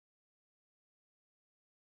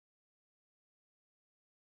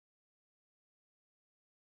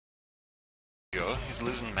Yo, he's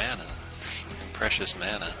losing mana. Precious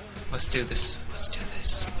mana. Let's do this. Let's do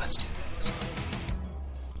this. Let's do this.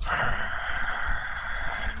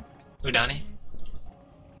 Udani?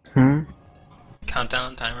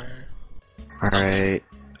 Countdown timer. Alright,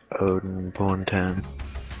 Odin, pulling 10.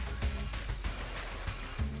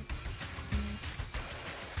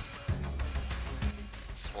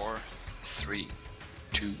 Four, three,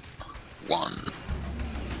 two, one.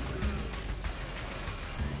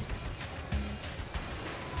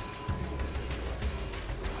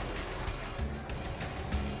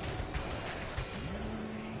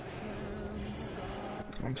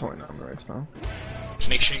 I'm totally not on the right spell.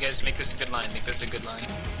 Make sure you guys make this a good line. Make this a good line.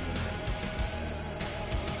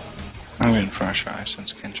 I'm in fresh eye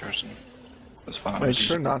since Kinter's the spot. Make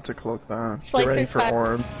sure not to cloak that. Get Slicer's ready for back.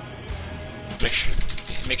 orb.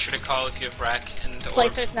 Make sure to call if you have rack and orb.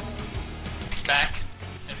 Slicer's not. Back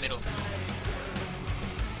and middle.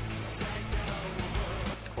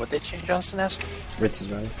 What'd they change on Sinestra? Ritz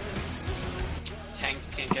is right. Tanks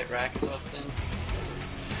can't get rack as often.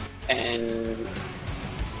 And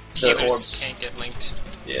the Healers orbs can't get linked.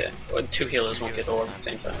 Yeah, or two healers won't get orb at the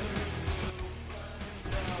same time.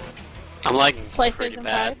 I'm lagging Slicer's pretty in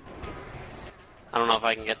bad. 5. I don't know if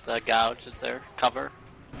I can get the gouge. Is there cover?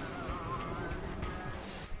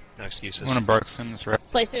 No excuses. One of Barkson's right.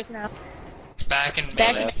 Slicer's now. Back and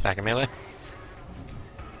Back melee. and Back in melee.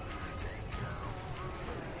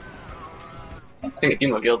 I think a few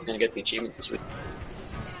more guilds are gonna get the achievement this week.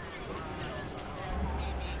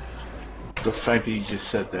 The fact that you just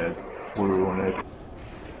said that will ruin it.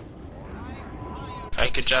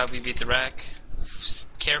 Alright, good job. We beat the rack.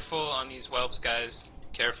 Careful on these whelps, guys.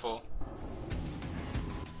 Careful.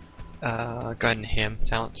 Go ahead and ham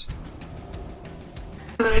talents.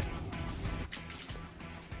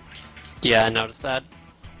 Yeah, I noticed that.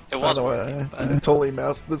 It By was. the way, I totally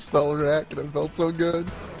messed the spell rack and it felt so good.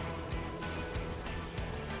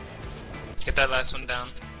 Get that last one down.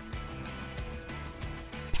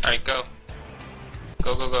 Alright, go.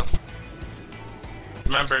 Go, go, go.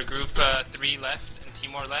 Remember, group 3 left and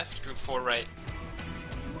Timor left, group 4 right.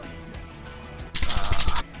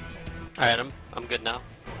 Alright, I'm good now.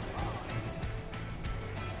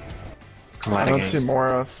 I'm I don't see lagging.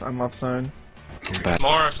 more on left side. I'm back.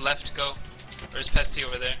 More of left, go. Where's Pesty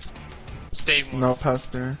over there? Stay more. No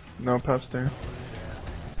pester. No pester.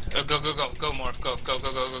 Go, go, go, go, go, Morph, go, go,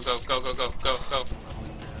 go, go, go, go, go, go, go, go.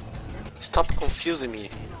 Stop confusing me.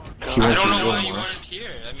 I don't know why you weren't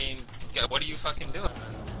here. I mean, what are you fucking doing?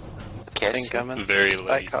 Getting coming. Very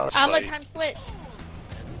late. On the time split.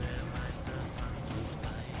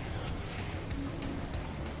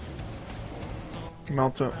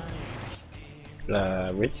 Melt it.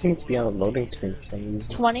 Ritz seems to be on a loading screen for some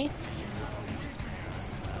reason. 20.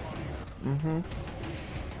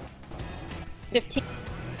 15.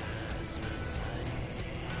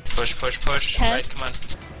 Push, push, push. 10. Right, come on.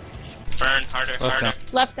 Burn, harder, Left harder. down.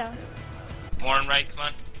 Left down. More on right, come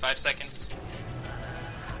on. 5 seconds.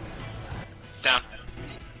 Down.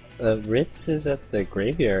 Ritz is at the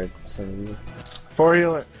graveyard for some reason. 4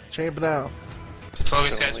 heal it. Champ it out.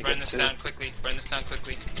 Focus, So guys. only Burn get this 2. down quickly. Burn this down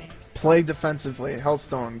quickly. Play defensively.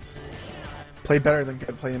 Hellstones. Play better than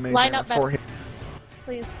good. Play amazing. Line up 4 better. heal.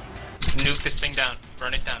 Please. Nuke this thing down.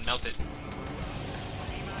 Burn it down. Melt it.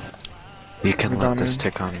 You can let this Done.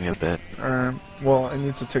 tick on me a bit. Well, it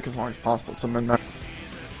needs to tick as long as possible. So midnight.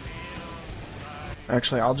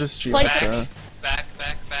 Actually, I'll just GX Back, the. back,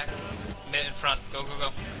 back, back. Mid in front. Go, go, go.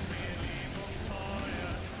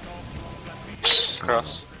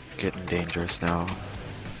 Cross. Getting dangerous now.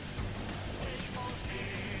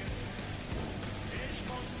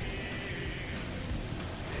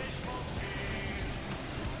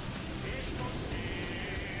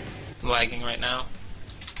 I'm lagging right now.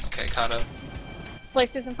 Okay, caught up.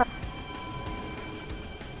 Slicer's in 5.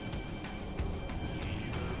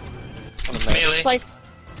 Melee. Slice.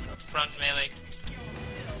 Front melee.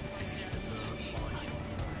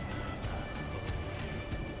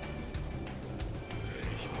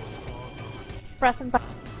 Breath in 5.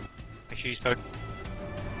 Make sure you spoke.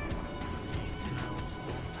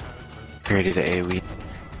 Ready to AoE.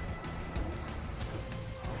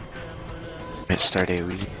 Let's start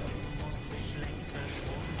AoE.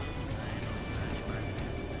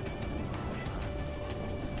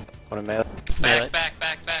 What a melee. Back, back,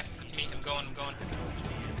 back, back. It's me. I'm going, I'm going.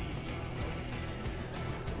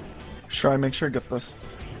 Try make sure I get this.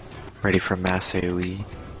 Ready for mass AoE.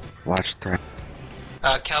 Watch threat.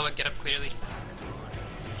 Calvin, get up clearly.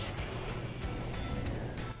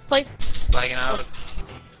 Slice. Lagging out.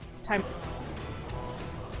 Time.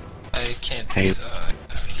 I can't. Hey.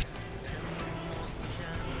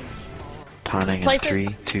 Taunting in Places.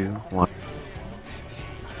 3, 2, 1.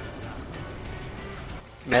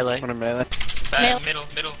 Melee. One in melee.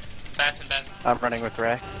 Middle. Fasten. I'm running with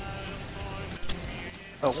Rack.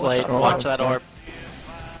 Oh, Slade, Oh, watch wow. that orb.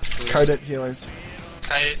 Kite it, healers.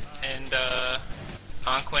 Kite it, and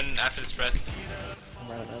Onquin after this breath. I'm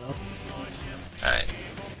running out. Alright.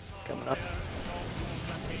 Coming up.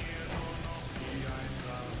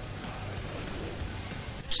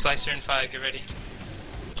 Slicer in 5, get ready.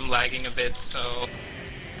 I'm lagging a bit, so...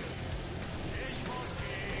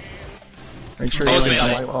 Make sure Oh, you get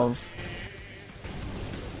melee. light walls.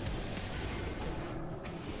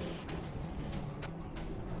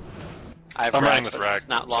 I'm running with Rack.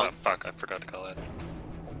 Not long. Fuck, I forgot to call it.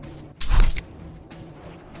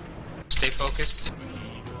 Stay focused.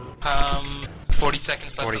 40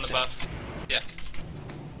 seconds left 40 on the buff. Yeah.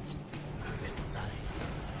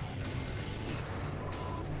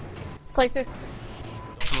 Places.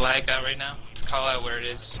 I'm lagged out right now. Call out where it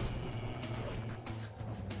is.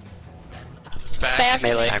 Back.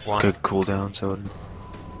 Melee. Back 1. Good cooldown, so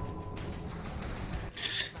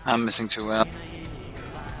I'm missing 2 well.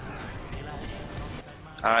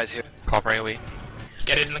 Alright, here. Call for AoE.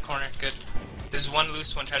 Get it in the corner. Good. There's one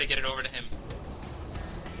loose one. Try to get it over to him.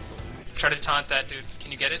 Try to taunt that dude.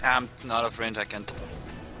 Can you get it? I'm not of range, I can't.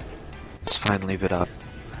 it's fine, leave it up.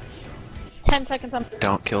 10 seconds on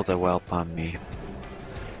Don't kill the whelp on me.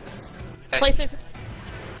 Okay. places.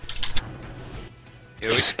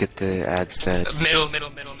 Just get the ads dead. Middle.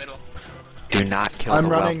 Do not kill I'm the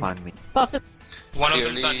running. whelp on me. Buffet. One of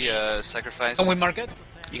them's on Clearly, me. sacrifice. Can we mark it?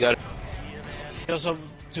 You got it. Also,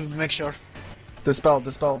 to make sure. Dispel.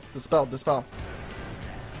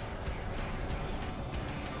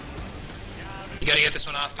 You gotta get this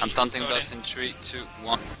one off. I'm taunting Throw bus it in. in 3, 2,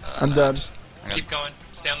 1. I'm dead. Keep going.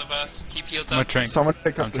 Stay on the bus. Keep healed I'm a up. trank. Someone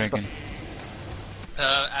pick up I'm the spell. tranking.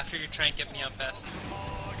 After your trank, get me up fast.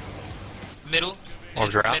 Middle. Or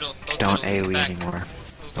and drop. Middle. Both Don't middle. AoE Back. anymore.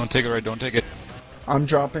 Don't take it right, don't take it. I'm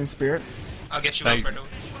dropping spirit. I'll get you Hey. up right away.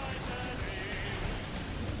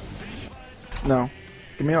 No.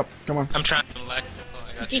 Get me up. Come on. I'm trying to select. Oh,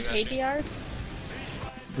 I got you. GKDR.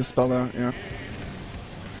 Dispel that, yeah.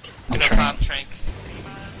 I'm gonna trying. pop trank.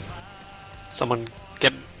 Someone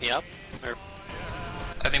get me up? Or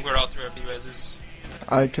I think we're all through our B-reses.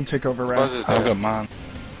 I can take over Rat. I've got mine.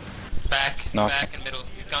 Back No. and middle.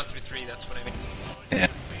 You've gone through 3, that's what I mean. Yeah.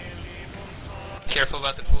 Careful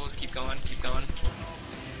about the pools. Keep going.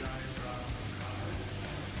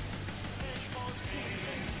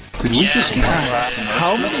 Did we just Yeah.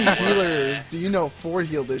 How many healers do you know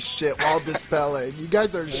 4-heal this shit while dispelling? You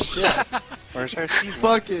guys are shit. Where's our achievement?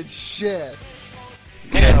 Fucking shit.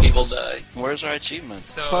 Yeah, people die. Where's our achievement?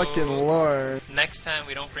 So Fucking lord. next time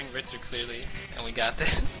we don't bring Ritzer clearly, and we got this.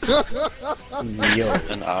 Yield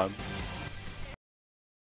and